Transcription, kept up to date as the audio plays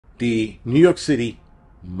the New York City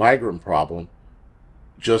migrant problem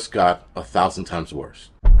just got 1,000 times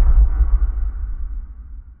worse.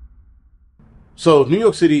 So New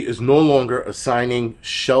York City is no longer assigning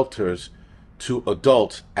shelters to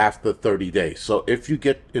adults after 30 days. So if you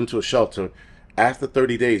get into a shelter after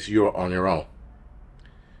 30 days, you're on your own.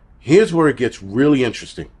 Here's where it gets really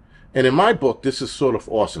interesting. And in my book, this is sort of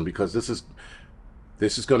awesome because this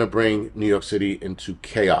is going to bring New York City into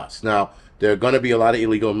chaos. Now, there are going to be a lot of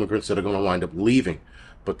illegal immigrants that are going to wind up leaving,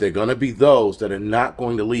 but they're going to be those that are not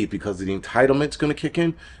going to leave because the entitlement's going to kick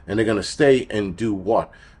in, and they're going to stay and do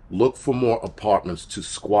what? Look for more apartments to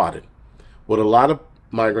squat in. What a lot of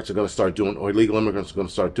migrants are going to start doing, or illegal immigrants are going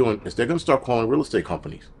to start doing, is they're going to start calling real estate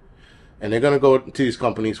companies. And they're going to go to these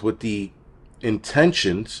companies with the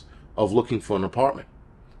intentions of looking for an apartment,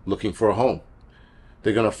 looking for a home.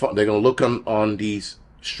 They're going to look on these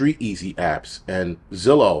Street Easy apps and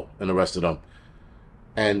Zillow and the rest of them,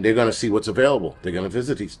 and they're going to see what's available. They're going to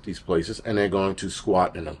visit these places, and they're going to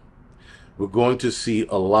squat in them. We're going to see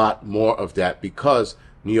a lot more of that because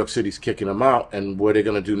New York City's kicking them out, and what they're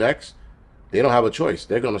going to do next? They don't have a choice.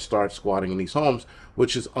 They're going to start squatting in these homes,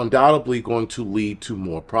 which is undoubtedly going to lead to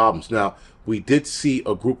more problems. Now, we did see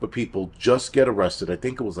a group of people just get arrested. I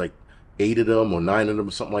think it was like 8 of them or 9 of them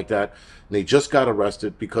or something like that. And they just got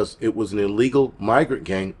arrested because it was an illegal migrant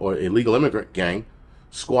gang or illegal immigrant gang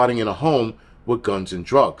squatting in a home with guns and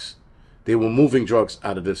drugs. They were moving drugs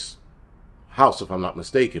out of this house, if I'm not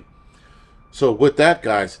mistaken. So with that,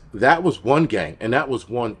 guys, that was one gang, and that was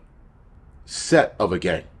one set of a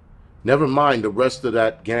gang. Never mind the rest of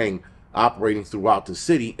that gang operating throughout the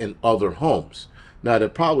city in other homes. Now, they're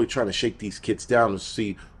probably trying to shake these kids down to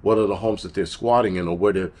see what are the homes that they're squatting in or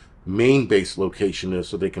where their main base location is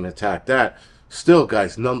so they can attack that. Still,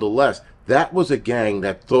 guys, nonetheless, that was a gang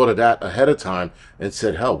that thought of that ahead of time and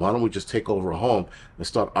said, hell, why don't we just take over a home and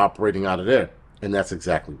start operating out of there? And that's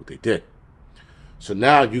exactly what they did. So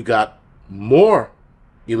now you got more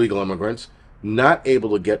illegal immigrants not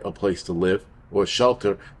able to get a place to live or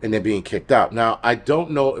shelter, and they're being kicked out. Now, I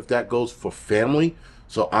don't know if that goes for family.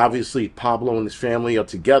 So obviously Pablo and his family are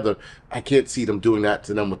together. I can't see them doing that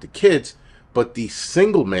to them with the kids. But the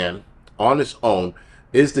single man on his own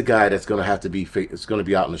is the guy that's going to have to be, it's going to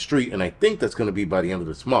be out in the street. And I think that's going to be by the end of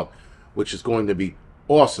this month, which is going to be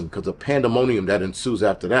awesome because the pandemonium that ensues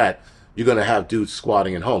after that, you're going to have dudes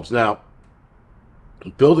squatting in homes. Now,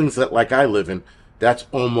 buildings that like I live in, that's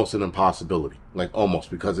almost an impossibility. Like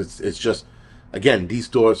almost, because it's just, again, these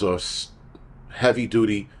doors are heavy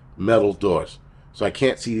duty metal doors. So I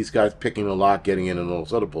can't see these guys picking a lock, getting in, and all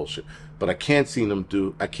this other bullshit. But I can't see them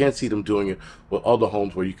doing it with other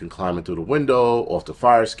homes where you can climb in through the window, off the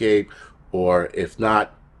fire escape, or if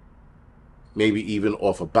not, maybe even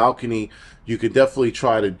off a balcony. You could definitely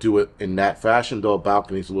try to do it in that fashion, though a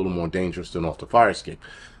balcony is a little more dangerous than off the fire escape.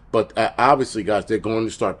 But obviously, guys, they're going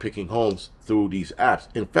to start picking homes through these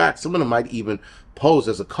apps. In fact, some of them might even pose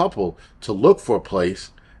as a couple to look for a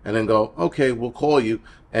place and then go, okay, we'll call you.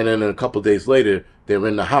 And then a couple of days later, they're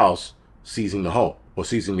in the house seizing the home or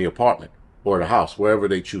seizing the apartment or the house, wherever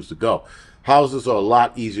they choose to go. Houses are a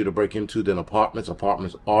lot easier to break into than apartments.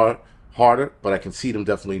 Apartments are harder, but I can see them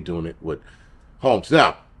definitely doing it with homes.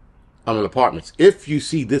 Now, I'm in apartments. If you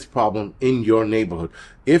see this problem in your neighborhood,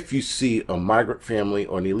 if you see a migrant family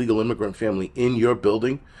or an illegal immigrant family in your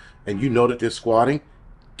building and you know that they're squatting,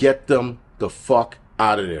 get them the fuck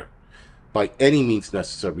out of there by any means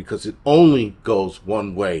necessary, because it only goes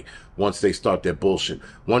one way once they start their bullshit.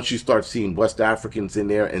 Once you start seeing West Africans in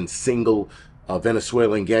there and single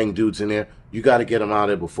Venezuelan gang dudes in there, you got to get them out of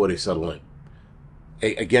there before they settle in.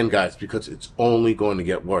 Again, guys, because it's only going to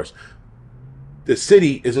get worse. The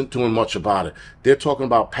city isn't doing much about it. They're talking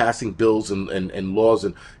about passing bills and laws,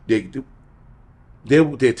 and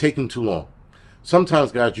they're taking too long.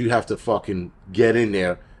 Sometimes, guys, you have to fucking get in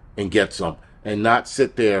there and get some, and not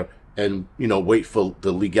sit there and, you know, wait for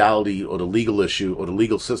the legality or the legal issue or the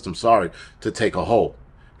legal system, to take a hold.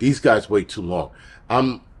 These guys wait too long. I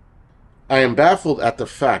am baffled at the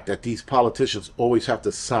fact that these politicians always have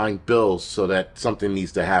to sign bills so that something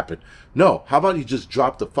needs to happen. No, how about you just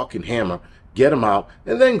drop the fucking hammer, get them out,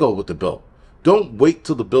 and then go with the bill. Don't wait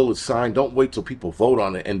till the bill is signed. Don't wait till people vote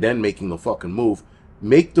on it and then making the fucking move.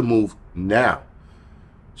 Make the move now.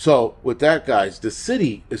 So with that, guys, the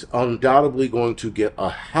city is undoubtedly going to get a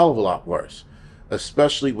hell of a lot worse,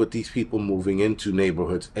 especially with these people moving into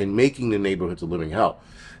neighborhoods and making the neighborhoods a living hell.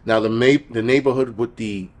 Now, the neighborhood with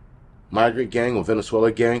the migrant gang or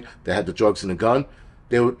Venezuela gang that had the drugs and the gun,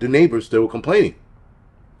 the neighbors, they were complaining.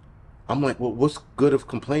 I'm like, well, what's good of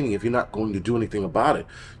complaining if you're not going to do anything about it?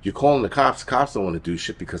 You're calling the cops. Cops don't want to do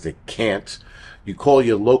shit because they can't. You call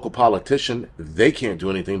your local politician, they can't do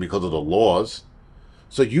anything because of the laws.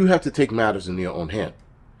 So you have to take matters in your own hand.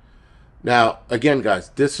 Now, again, guys,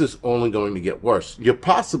 this is only going to get worse. You're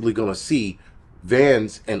possibly going to see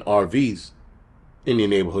vans and RVs in your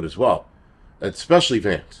neighborhood as well, especially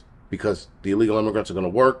vans, because the illegal immigrants are going to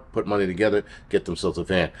work, put money together, get themselves a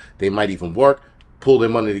van. They might even work, pull their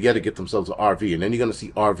money together, get themselves an RV, and then you're going to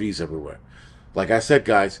see RVs everywhere. Like I said,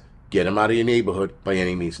 guys, get them out of your neighborhood by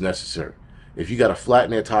any means necessary. If you got to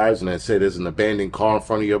flatten their tires and then say there's an abandoned car in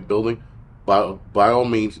front of your building, by all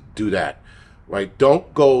means, do that. Right?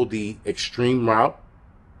 Don't go the extreme route.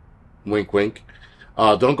 Wink, wink.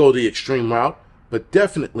 Don't go the extreme route, but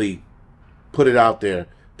definitely put it out there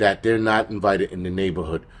that they're not invited in the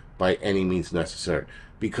neighborhood by any means necessary.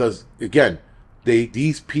 Because, again,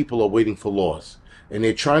 these people are waiting for laws, and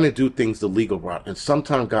they're trying to do things the legal route. And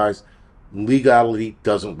sometimes, guys, legality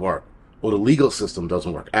doesn't work, or the legal system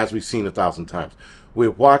doesn't work, as we've seen 1,000 times.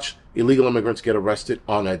 We've watched illegal immigrants get arrested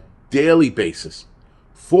on a daily basis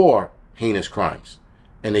for heinous crimes,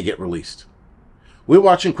 and they get released. We're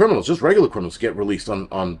watching criminals, just regular criminals, get released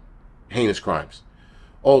on heinous crimes.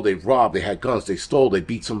 Oh, they robbed, they had guns, they stole, they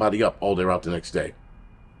beat somebody up. Oh, they're out the next day.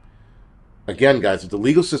 Again, guys, if the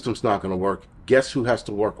legal system's not going to work, guess who has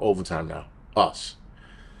to work overtime now? Us.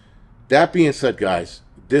 That being said, guys,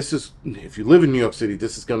 this is, if you live in New York City,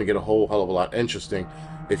 this is going to get a whole hell of a lot interesting.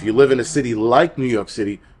 If you live in a city like New York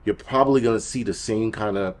City, you're probably going to see the same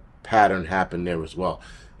kind of pattern happen there as well.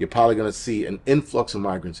 You're probably going to see an influx of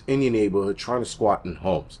migrants in your neighborhood trying to squat in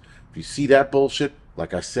homes. If you see that bullshit,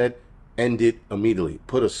 like I said, end it immediately.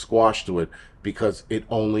 Put a squash to it, because it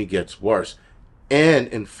only gets worse. And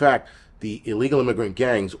in fact, the illegal immigrant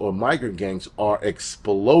gangs or migrant gangs are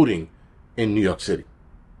exploding in New York City.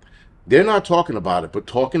 They're not talking about it, but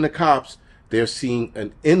talking to cops, they're seeing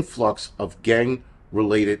an influx of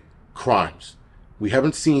gang-related crimes. We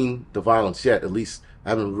haven't seen the violence yet. At least I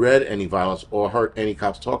haven't read any violence or heard any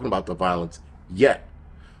cops talking about the violence yet.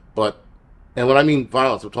 But, and when I mean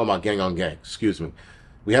violence, I'm talking about gang on gang, excuse me.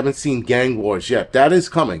 We haven't seen gang wars yet. That is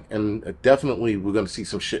coming, and definitely we're going to see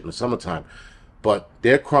some shit in the summertime. But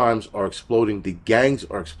their crimes are exploding, the gangs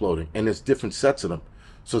are exploding, and there's different sets of them.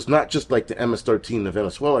 So it's not just like the MS-13, the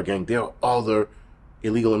Venezuela gang. There are other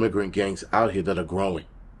illegal immigrant gangs out here that are growing.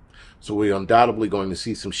 So we're undoubtedly going to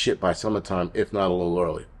see some shit by summertime, if not a little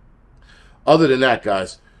earlier. Other than that,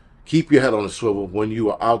 guys, keep your head on a swivel when you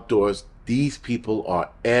are outdoors. These people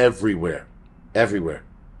are everywhere. Everywhere.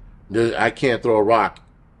 I can't throw a rock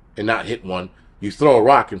and not hit one. You throw a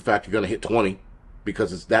rock, in fact, you're going to hit 20,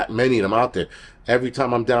 because it's that many of them out there. Every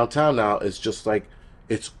time I'm downtown now, it's just like,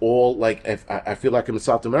 it's all like, I feel like I'm in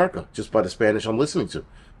South America just by the Spanish I'm listening to.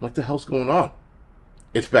 What the hell's going on?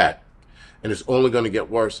 It's bad. And it's only going to get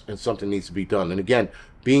worse, and something needs to be done. And again,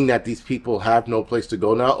 being that these people have no place to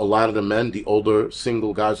go now, a lot of the men, the older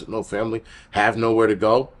single guys with no family, have nowhere to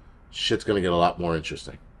go, shit's going to get a lot more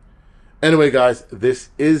interesting. Anyway, guys, this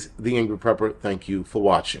is the Angry Prepper. Thank you for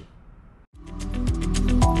watching.